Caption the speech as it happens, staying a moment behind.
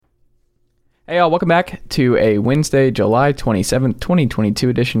Hey, all, welcome back to a Wednesday, July 27th, 2022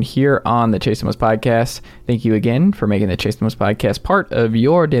 edition here on the Chase Thomas Podcast. Thank you again for making the Chase Thomas Podcast part of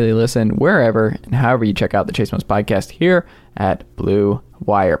your daily listen wherever and however you check out the Chase Thomas Podcast here at Blue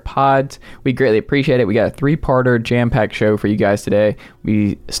Wire Pods. We greatly appreciate it. We got a three-parter jam-packed show for you guys today.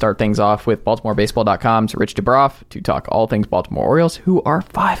 We start things off with BaltimoreBaseball.com's Rich DuBroff to talk all things Baltimore Orioles, who are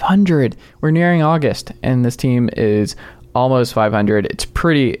 500. We're nearing August, and this team is almost 500. It's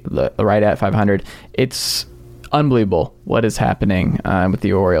pretty right at 500. It's unbelievable what is happening with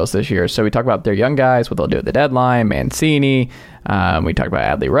the Orioles this year. So we talk about their young guys, what they'll do at the deadline, Mancini. We talk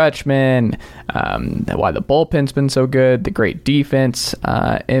about Adley, Rutschman, why the bullpen's been so good, the great defense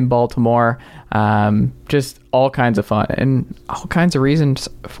in Baltimore, just all kinds of fun and all kinds of reasons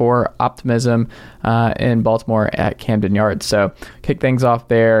for optimism in Baltimore at Camden Yards. So kick things off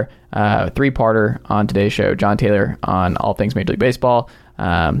there. Three-parter on today's show. John Taylor on all things Major League Baseball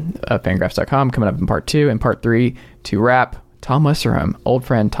of Fangraphs.com coming up in part 2 and part 3 to wrap. Tom Westerholm, old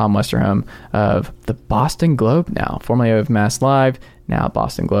friend Tom Westerholm of the Boston Globe now, formerly of Mass Live, now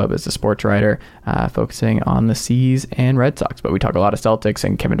Boston Globe as a sports writer, focusing on the C's and Red Sox. But we talk a lot of Celtics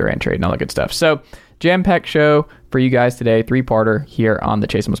and Kevin Durant trade and all that good stuff. So jam-packed show for you guys today, three-parter here on the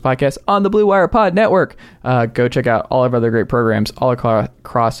Chase Thomas Podcast on the Blue Wire Pod Network. Go check out all of our other great programs all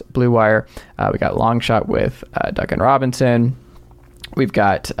across Blue Wire. We got Long Shot with Duncan Robinson. We've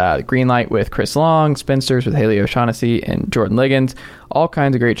got Green Light with Chris Long, Spinsters with Haley O'Shaughnessy and Jordan Liggins. All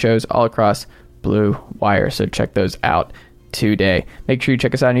kinds of great shows all across Blue Wire, so check those out today. Make sure you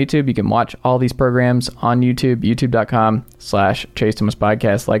check us out on YouTube. You can watch all these programs on YouTube, youtube.com/Chase Thomas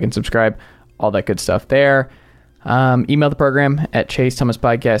Podcast. Like and subscribe, all that good stuff there. Email the program at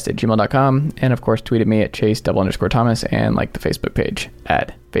chasethomaspodcast@gmail.com, and of course tweet at me at chase_Thomas, and like the Facebook page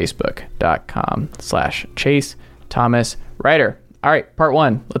at facebook.com/Chase Thomas Writer. All right, part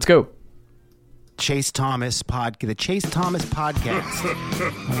 1. Let's go. The Chase Thomas Podcast.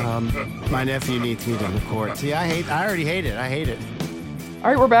 My nephew needs me to record. See, I already hate it. I hate it.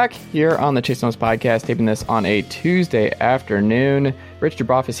 All right, we're back here on the Chase Thomas Podcast, taping this on a Tuesday afternoon. Rich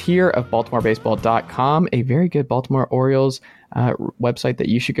DuBroff is here of BaltimoreBaseball.com, a very good Baltimore Orioles website that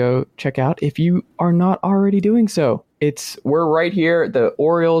you should go check out if you are not already doing so. We're right here, the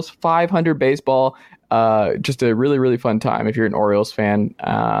Orioles 500 baseball. Just a really, really fun time if you're an Orioles fan.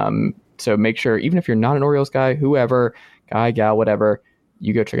 So make sure, even if you're not an Orioles guy, whoever, guy, gal, whatever,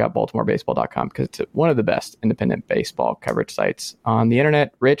 you go check out BaltimoreBaseball.com because it's one of the best independent baseball coverage sites on the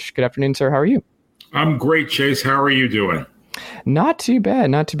internet. Rich, good afternoon, sir. How are you? I'm great, Chase. How are you doing? Not too bad.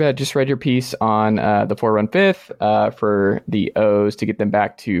 Not too bad. Just read your piece on the 4-run fifth for the O's to get them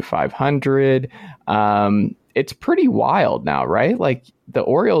back to 500. It's pretty wild now, right? Like the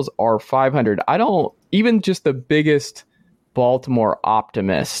Orioles are 500. Even just the biggest Baltimore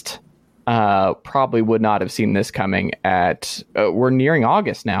optimist probably would not have seen this coming at, we're nearing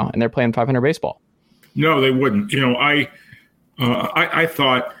August now and they're playing 500 baseball. No, they wouldn't. I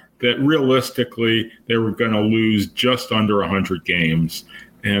thought that realistically they were going to lose just under 100 games,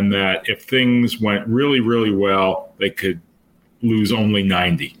 and that if things went really, really well, they could lose only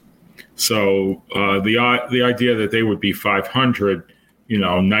 90. So the idea that they would be 500,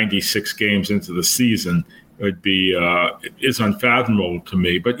 96 games into the season would be is unfathomable to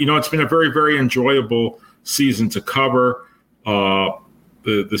me. But it's been a very, very enjoyable season to cover.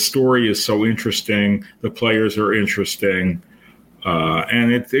 The story is so interesting. The players are interesting,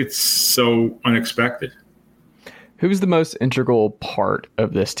 and it's so unexpected. Who's the most integral part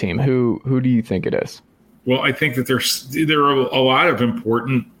of this team? Who do you think it is? Well, I think that there are a lot of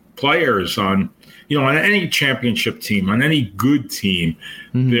important players on any championship team, on any good team.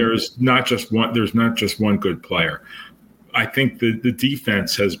 Mm-hmm. There's not just one good player. I think the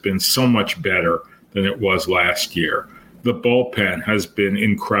defense has been so much better than it was last year. The bullpen has been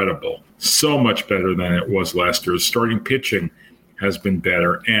incredible, so much better than it was last year. Starting pitching has been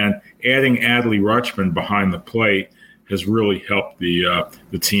better, and adding Adley, Rutschman behind the plate has really helped the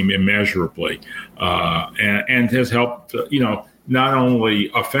team immeasurably, and has helped not only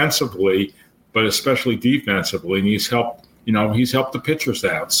offensively but especially defensively. And he's helped the pitchers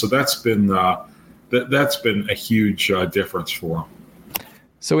out. So that's been a huge difference for him.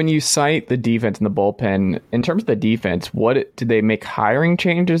 So when you cite the defense and the bullpen, in terms of the defense, did they make hiring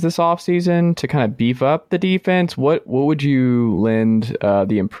changes this offseason to kind of beef up the defense? What would you lend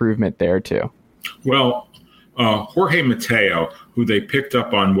the improvement there to? Well, Jorge Mateo, who they picked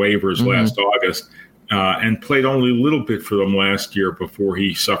up on waivers last August, and played only a little bit for them last year before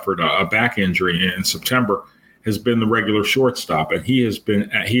he suffered a back injury in September, has been the regular shortstop, and he has been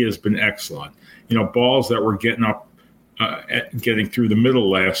excellent. Balls that were getting up getting through the middle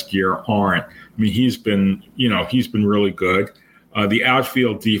last year aren't. I mean, he's been really good. The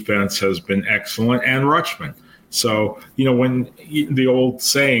outfield defense has been excellent, and Rutschman. So, when the old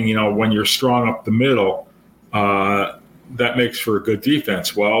saying, when you're strong up the middle, that makes for a good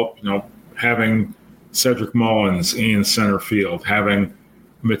defense. Well, having Cedric Mullins in center field, having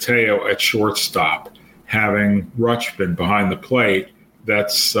Mateo at shortstop, having Rutschman behind the plate,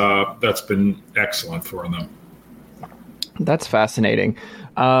 that's been excellent for them. That's fascinating.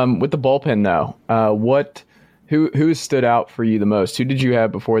 With the bullpen, though, who stood out for you the most? Who did you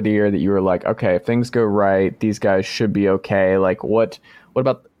have before the year that you were like, okay, if things go right, these guys should be okay? Like, what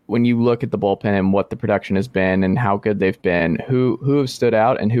about when you look at the bullpen and what the production has been and how good they've been? Who have stood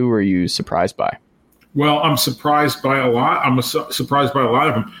out, and who were you surprised by? Well, I'm surprised by a lot. I'm surprised by a lot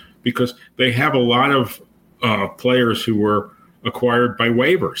of them because they have a lot of players who were acquired by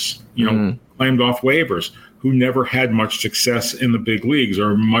waivers, claimed off waivers, who never had much success in the big leagues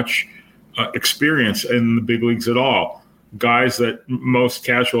or much experience in the big leagues at all. Guys that most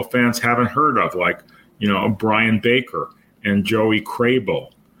casual fans haven't heard of, like, Brian Baker and Joey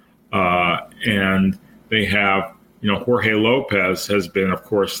Crable. And they have, Jorge Lopez has been, of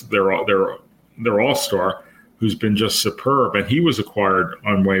course, their all-star, who's been just superb, and he was acquired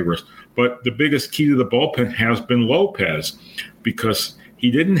on waivers. But the biggest key to the bullpen has been Lopez, because he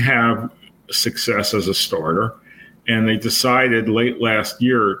didn't have success as a starter, and they decided late last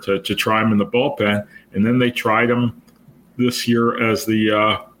year to try him in the bullpen, and then they tried him this year as the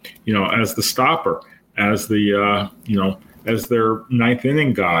as the stopper, as their ninth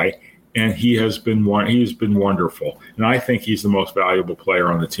inning guy, and he has been wonderful, and I think he's the most valuable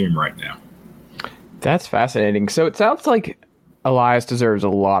player on the team right now. That's fascinating. So it sounds like Elias deserves a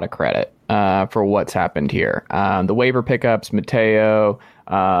lot of credit for what's happened here. The waiver pickups, Mateo,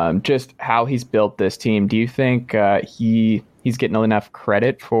 just how he's built this team. Do you think he's getting enough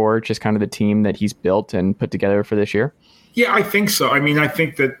credit for just kind of the team that he's built and put together for this year? Yeah, I think so. I mean, I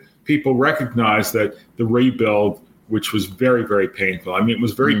think that people recognize that the rebuild, which was very, very painful. I mean, it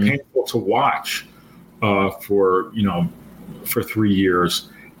was very painful to watch for 3 years.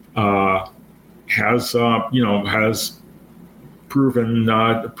 Has proven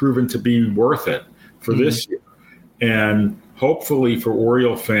to be worth it for this year, and hopefully for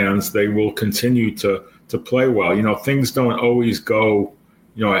Oriole fans, they will continue to play well. Things don't always go,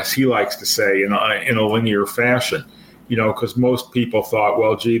 as he likes to say, in a linear fashion. Because most people thought,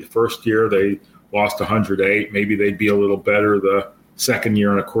 well, gee, the first year they lost 108, maybe they'd be a little better the second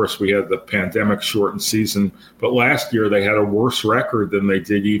year, and of course we had the pandemic shortened season. But last year they had a worse record than they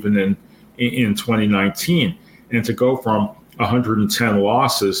did even in 2019, and to go from 110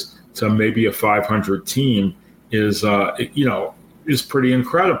 losses to maybe a 500 team is pretty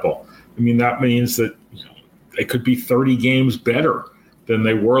incredible. I mean, that means that they could be 30 games better than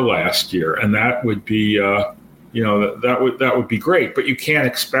they were last year, and that would be that would be great. But you can't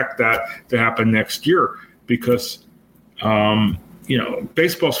expect that to happen next year because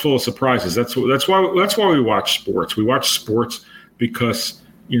baseball's full of surprises. That's why we watch sports. We watch sports because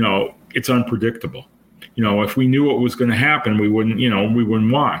it's unpredictable. If we knew what was going to happen, we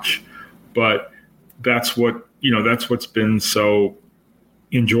wouldn't watch. But that's what's been so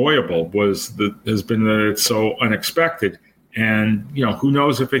enjoyable has been that it's so unexpected. And, who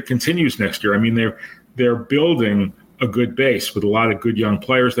knows if it continues next year. I mean, they're building a good base with a lot of good young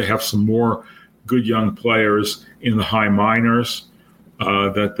players. They have some more good young players in the high minors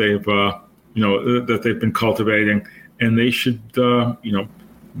that they've been cultivating, and they should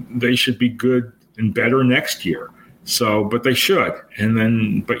be good and better next year. So, but they should,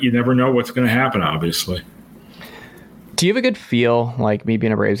 but you never know what's going to happen, obviously. Do you have a good feel, like me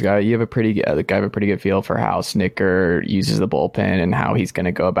being a Braves guy, you have a pretty good feel for how Snicker uses the bullpen and how he's going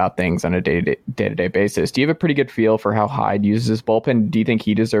to go about things on a day-to-day basis? Do you have a pretty good feel for how Hyde uses his bullpen? Do you think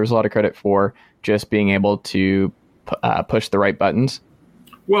he deserves a lot of credit for just being able to push the right buttons?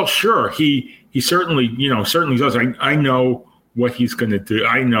 Well, sure. He certainly does. I know what he's going to do.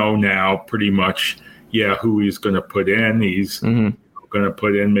 I know now pretty much, who he's going to put in. He's going to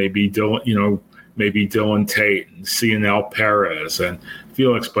put in maybe Dylan Tate and Cionel Perez and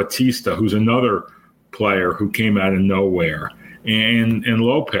Felix Bautista, who's another player who came out of nowhere, and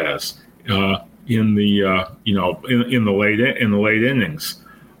Lopez in the late innings.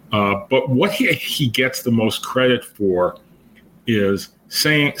 But what he gets the most credit for is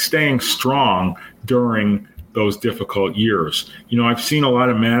staying strong during those difficult years. I've seen a lot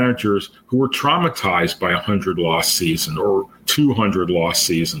of managers who were traumatized by 100-loss season or 200-loss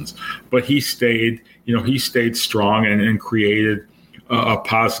seasons, but he stayed strong and created a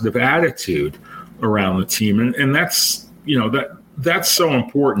positive attitude around the team, and that's that's so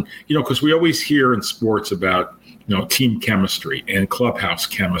important, because we always hear in sports about, team chemistry and clubhouse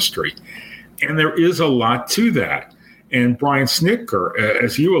chemistry. And there is a lot to that. And Brian Snitker,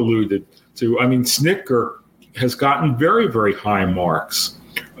 as you alluded to, Snitker has gotten very, very high marks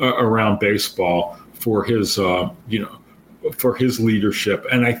around baseball for his, for his leadership.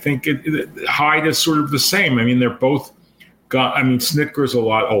 And I think Hyde is sort of the same. They're both Snitker's a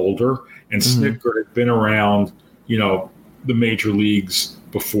lot older, and Snitker had been around, the major leagues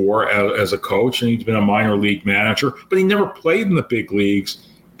before as a coach, and he's been a minor league manager, but he never played in the big leagues.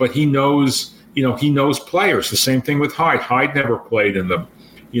 But he knows players. The same thing with Hyde. Hyde never played in the,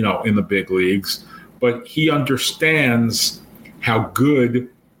 in the big leagues, but he understands how good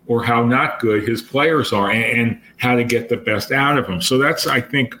or how not good his players are and how to get the best out of them. So that's, I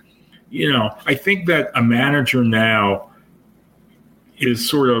think that a manager now is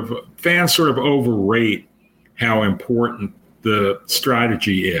fans sort of overrate how important the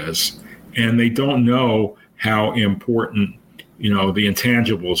strategy is, and they don't know how important, the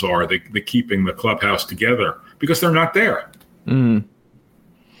intangibles are, the keeping the clubhouse together, because they're not there. Mm.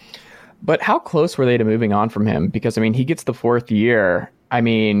 But how close were they to moving on from him? Because, he gets the fourth year. A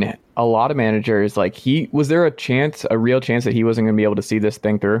lot of managers, was there a real chance that he wasn't going to be able to see this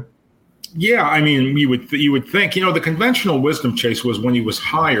thing through? Yeah, you would think, the conventional wisdom, Chase, was when he was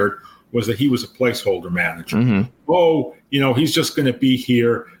hired was that he was a placeholder manager. Mm-hmm. He's just going to be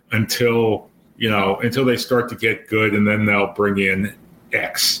here until they start to get good, and then they'll bring in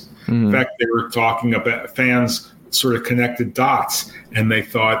X. Mm-hmm. In fact, they were talking about, fans sort of connected dots, and they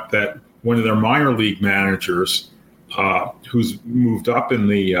thought that one of their minor league managers, who's moved up in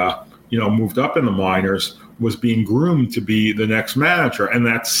the minors, was being groomed to be the next manager, and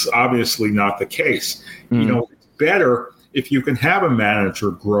that's obviously not the case. Mm-hmm. It's better if you can have a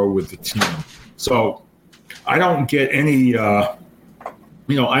manager grow with the team. So I don't get any,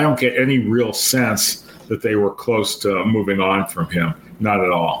 real sense that they were close to moving on from him. Not at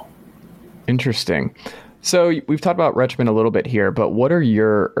all. Interesting. So we've talked about Rutschman a little bit here, but what are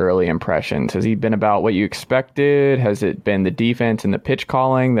your early impressions? Has he been about what you expected? Has it been the defense and the pitch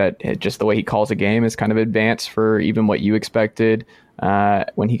calling that just the way he calls a game is kind of advanced for even what you expected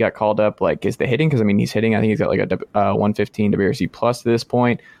when he got called up? Is the hitting? Because, he's hitting, I think he's got a 115 WRC plus at this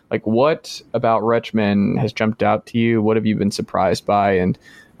point. What about Rutschman has jumped out to you? What have you been surprised by? And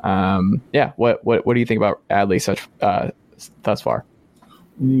what do you think about Adley thus far?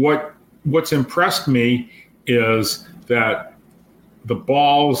 What's impressed me is that the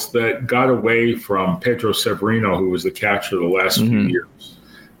balls that got away from Pedro Severino, who was the catcher the last few years,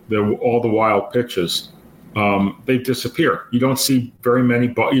 all the wild pitches, they disappear. You don't see very many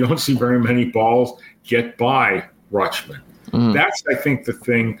balls get by Rutschman. Mm. That's, I think, the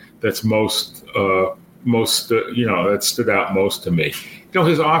thing that's that stood out most to me.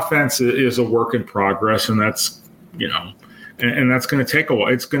 His offense is a work in progress, and that's, and that's going to take a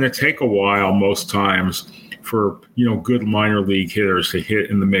while. It's going to take a while most times for, good minor league hitters to hit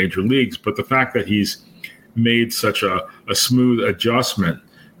in the major leagues. But the fact that he's made such a smooth adjustment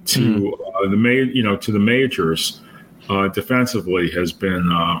to the majors defensively has been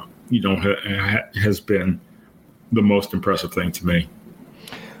the most impressive thing to me.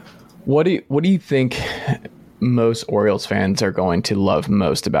 What do you think most Orioles fans are going to love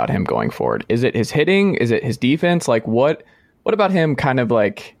most about him going forward? Is it his hitting? Is it his defense? What about him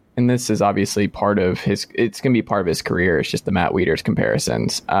and this is obviously it's going to be part of his career. It's just the Matt Wieters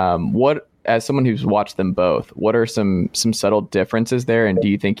comparisons. As someone who's watched them both, what are some subtle differences there? And do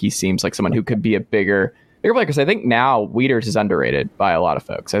you think he seems like someone who could be a bigger player? Because I think now Wieters is underrated by a lot of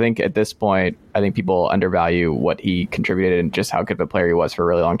folks. I think at this point, people undervalue what he contributed and just how good of a player he was for a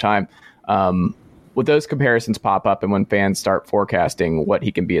really long time. With those comparisons pop up, and when fans start forecasting what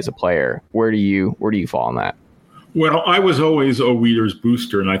he can be as a player, where do you fall on that? Well, I was always a Wieters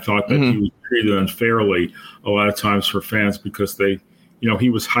booster, and I thought that he was treated unfairly a lot of times for fans because he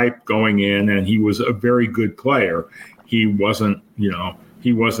was hyped going in, and he was a very good player. He wasn't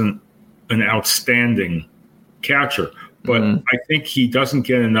an outstanding catcher, but I think he doesn't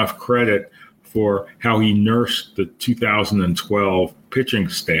get enough credit for how he nursed the 2012 pitching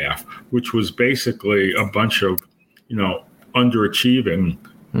staff, which was basically a bunch of, underachieving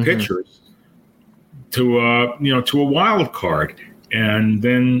pitchers to a wild card, and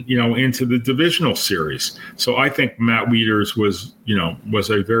then into the divisional series. So I think Matt Wieters was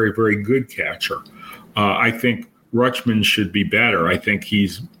a very, very good catcher. I think Rutschman should be better. I think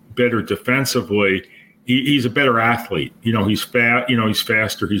he's better defensively. He's a better athlete. He's fat. He's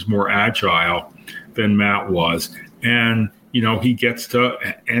faster. He's more agile than Matt was, and he gets to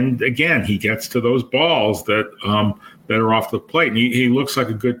those balls that that are off the plate. And he looks like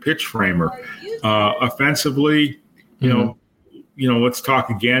a good pitch framer. Offensively, let's talk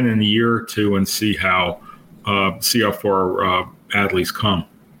again in a year or two and see how far Adley's come.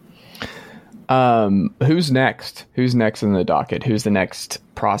 Who's next? Who's next in the docket? Who's the next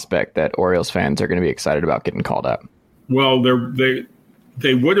prospect that Orioles fans are going to be excited about getting called up? Well,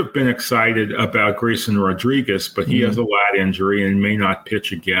 they would have been excited about Grayson Rodriguez, but he has a lat injury and may not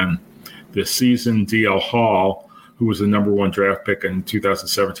pitch again this season. DL Hall, who was the number 1 draft pick in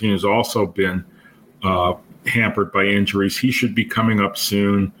 2017, has also been hampered by injuries. He should be coming up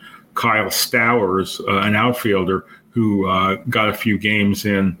soon. Kyle Stowers, an outfielder who got a few games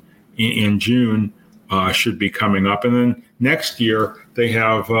in June, should be coming up. And then next year they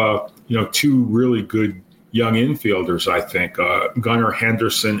have 2 really good young infielders, I think, Gunnar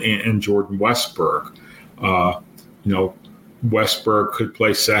Henderson and Jordan Westberg. Westberg could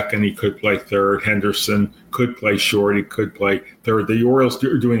play second. He could play third. Henderson could play short. He could play third. The Orioles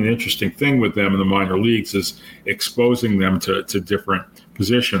are doing an interesting thing with them in the minor leagues, is exposing them to different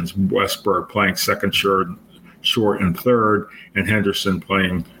positions. Westberg playing second, short, and third, and Henderson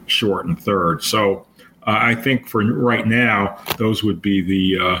playing short and third. So I think for right now, those would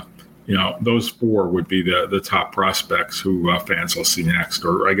be those 4 would be the top prospects who fans will see next.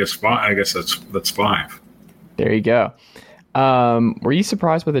 Or I guess 5. I guess that's 5. There you go. Were you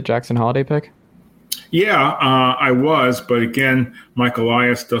surprised with the Jackson Holiday pick? Yeah, I was, but again, Mike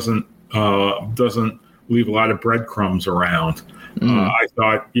Elias doesn't leave a lot of breadcrumbs around. I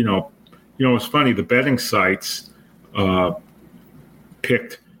thought, it's funny. The betting sites had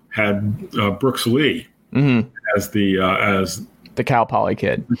Brooks Lee as the Cal Poly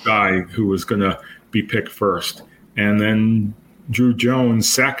kid, the guy who was going to be picked first, and then Drew Jones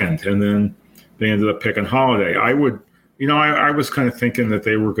second, and then they ended up picking Holiday. I was kind of thinking that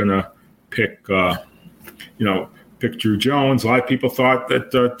they were going to pick Drew Jones. A lot of people thought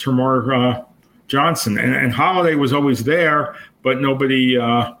that Termarr Johnson and Holiday was always there, but nobody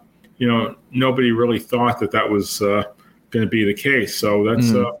really thought that was going to be the case. So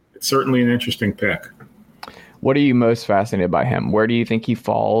that's it's certainly an interesting pick. What are you most fascinated by him? Where do you think he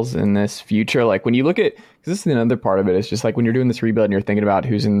falls in this future? Like when you look at, because this is another part of it, it's just like when you're doing this rebuild and you're thinking about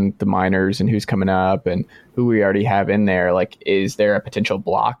who's in the minors and who's coming up and who we already have in there, like, is there a potential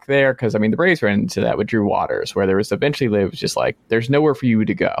block there? Because, I mean, the Braves ran into that with Drew Waters, where there was eventually, it was just like, there's nowhere for you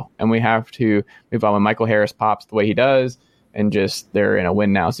to go. And we have to move on when Michael Harris pops the way he does and just they're in a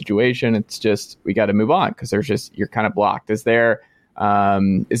win now situation. It's just, we got to move on because you're kind of blocked. Is that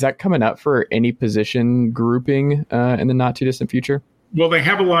coming up for any position grouping in the not too distant future? Well, they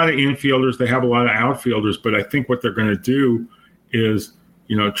have a lot of infielders. They have a lot of outfielders, but I think what they're going to do is,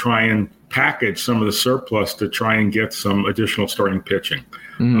 try and package some of the surplus to try and get some additional starting pitching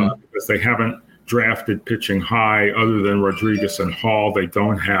because they haven't drafted pitching high other than Rodriguez and Hall. They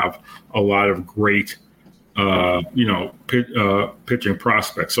don't have a lot of great, pitching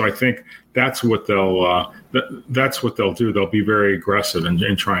prospects. So I think that's what they'll do. They'll be very aggressive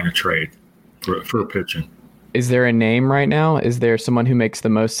in trying to trade for pitching. Is there a name right now? Is there someone who makes the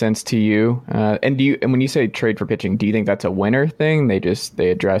most sense to you? And when you say trade for pitching, do you think that's a winter thing? They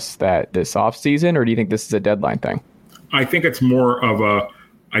address that this offseason, or do you think this is a deadline thing? I think it's more of a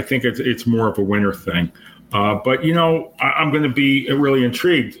winter thing. But I'm going to be really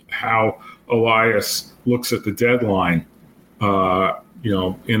intrigued how Elias looks at the deadline,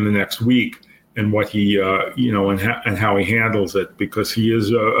 in the next week, and what he, and how he handles it, because he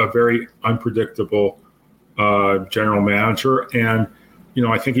is a very unpredictable general manager. And,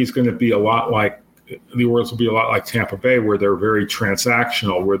 I think he's going to be a lot like the Orioles will be a lot like Tampa Bay, where they're very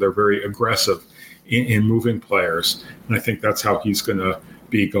transactional, where they're very aggressive in moving players. And I think that's how he's going to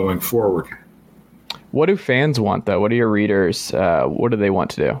be going forward. What do fans want, though? What are your readers? What do they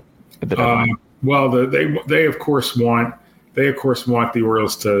want to do at the deadline? Well, they of course want the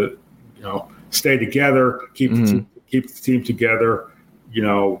Orioles to, stay together, keep the team together.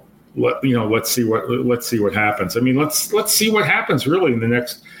 Let's see what happens. I mean, let's see what happens really in the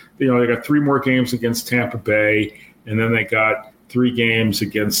next. They got 3 more games against Tampa Bay, and then they got 3 games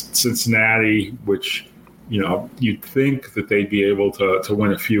against Cincinnati, which you'd think that they'd be able to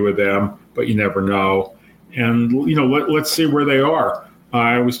win a few of them, but you never know. And let's see where they are.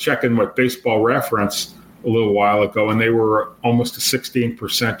 I was checking Baseball Reference a little while ago, and they were almost a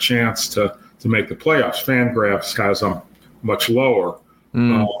 16% chance to make the playoffs. Fangraphs has them much lower.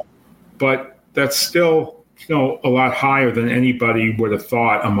 But that's still, a lot higher than anybody would have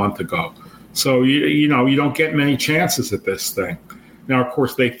thought a month ago. So, you don't get many chances at this thing. Now, of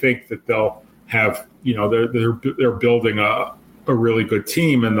course, they think that they'll have, they're building a really good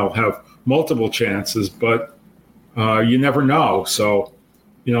team and they'll have multiple chances. But, You never know. So,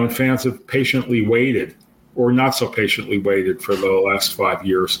 and fans have patiently waited, or not so patiently waited, for the last 5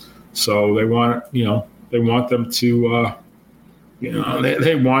 years. So they want, them to,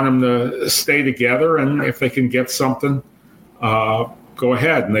 they want them to stay together, and if they can get something, go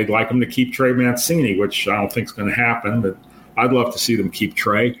ahead. And they'd like them to keep Trey Mancini, which I don't think is going to happen, but I'd love to see them keep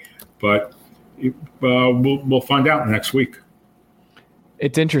Trey. But we'll find out next week.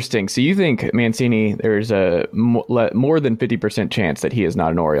 It's interesting. So you think Mancini, there's a more than 50% chance that he is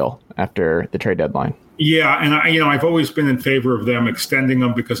not an Oriole after the trade deadline? Yeah, and I've always been in favor of them extending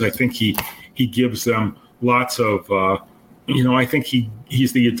him, because I think he gives them lots of, I think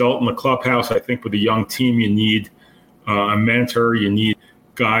he's the adult in the clubhouse. I think with a young team, you need a mentor. You need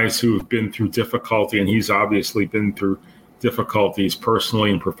guys who have been through difficulty, and he's obviously been through difficulties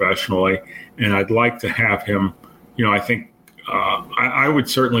personally and professionally. And I'd like to have him, I think, I would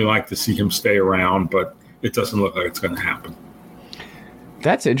certainly like to see him stay around, but it doesn't look like it's going to happen.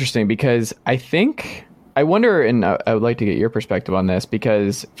 That's interesting, because I wonder, and I would like to get your perspective on this,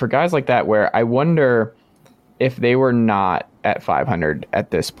 because for guys like that, where I wonder if they were not at 500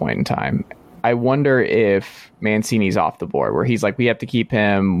 at this point in time, I wonder if Mancini's off the board, where he's like, we have to keep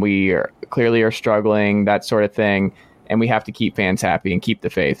him. We clearly are struggling, that sort of thing. And we have to keep fans happy and keep the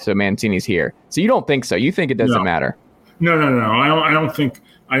faith. So Mancini's here. So you don't think so? You think it doesn't matter? No. I don't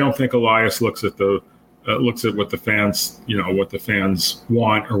think Elias looks at what the fans, what the fans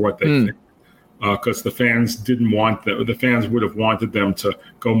want or what they think, because the fans didn't want the fans would have wanted them to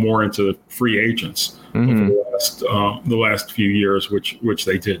go more into the free agents over the last few years, which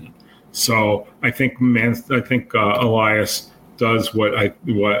they didn't. So I think Elias does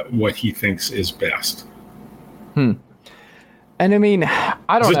what he thinks is best. And I mean,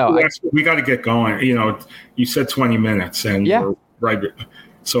 I don't know. We got to get going. You said 20 minutes, and we're right.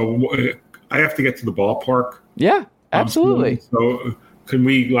 So I have to get to the ballpark. Yeah, absolutely. So can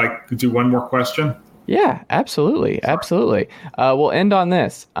we do one more question? Yeah, absolutely. Absolutely. We'll end on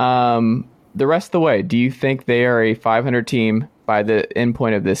this. The rest of the way, do you think they are a 500 team by the end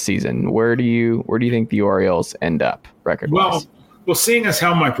point of this season? Where do you think the Orioles end up record-wise? Well, seeing as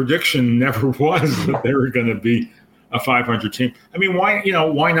how my prediction never was that they were going to be a 500 team. I mean, why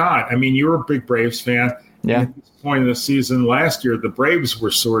not? I mean, you're a big Braves fan. Yeah. At this point of the season last year, the Braves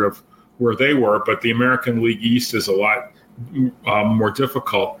were sort of where they were, but the American League East is a lot more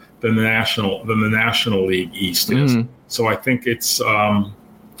difficult than the National League East is. So I think it's a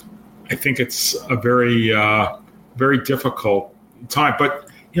very very difficult time. But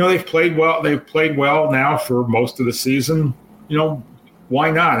they've played well. They've played well now for most of the season.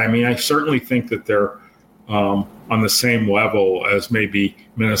 Why not? I mean, I certainly think that they're on the same level as maybe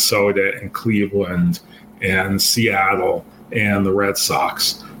Minnesota and Cleveland and Seattle and the Red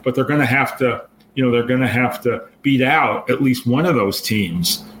Sox. But they're going to have to, beat out at least one of those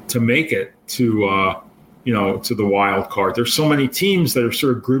teams to make it to the wild card. There's so many teams that are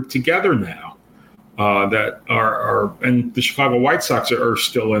sort of grouped together now that are, and the Chicago White Sox are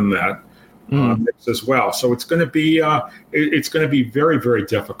still in that mix as well. So it's going to be very, very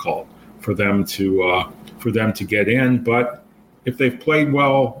difficult for them to get in. But if they've played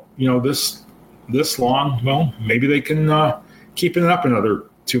well, this long, well, maybe they can keep it up another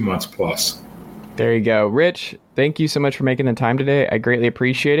 2 months plus. There you go. Rich, thank you so much for making the time today. I greatly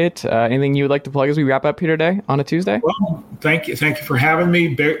appreciate it. Anything you would like to plug as we wrap up here today on a Tuesday? Well, thank you for having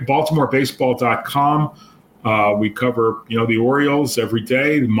me. BaltimoreBaseball.com. We cover, the Orioles every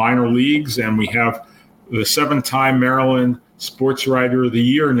day, the minor leagues, and we have the 7-time Maryland Sports Writer of the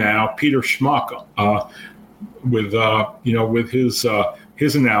Year now, Peter Schmuck, with his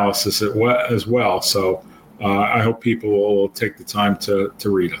analysis as well. So I hope people will take the time to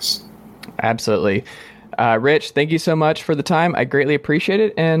read us. Absolutely. Rich, thank you so much for the time. I greatly appreciate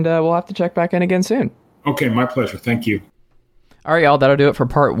it, and we'll have to check back in again soon. Okay, my pleasure. Thank you. All right, y'all, that'll do it for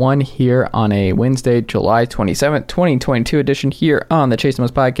part one here on a Wednesday, July 27th, 2022 edition here on the Chase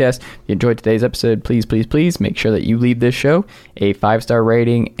Thomas Podcast. If you enjoyed today's episode, please make sure that you leave this show a 5-star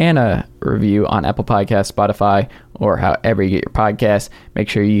rating and a review on Apple Podcasts, Spotify, or however you get your podcasts. Make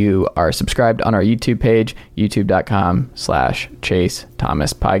sure you are subscribed on our YouTube page, youtube.com/Chase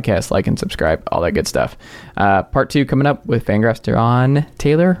Thomas Podcast. Like and subscribe, all that good stuff. Part two coming up with Fangraphs Deron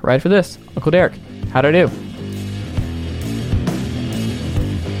Taylor right after this. Uncle Derek, how'd I do?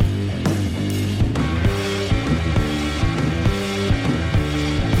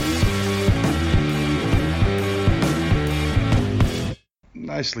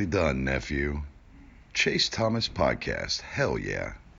 Nicely done, nephew. Chase Thomas Podcast. Hell yeah.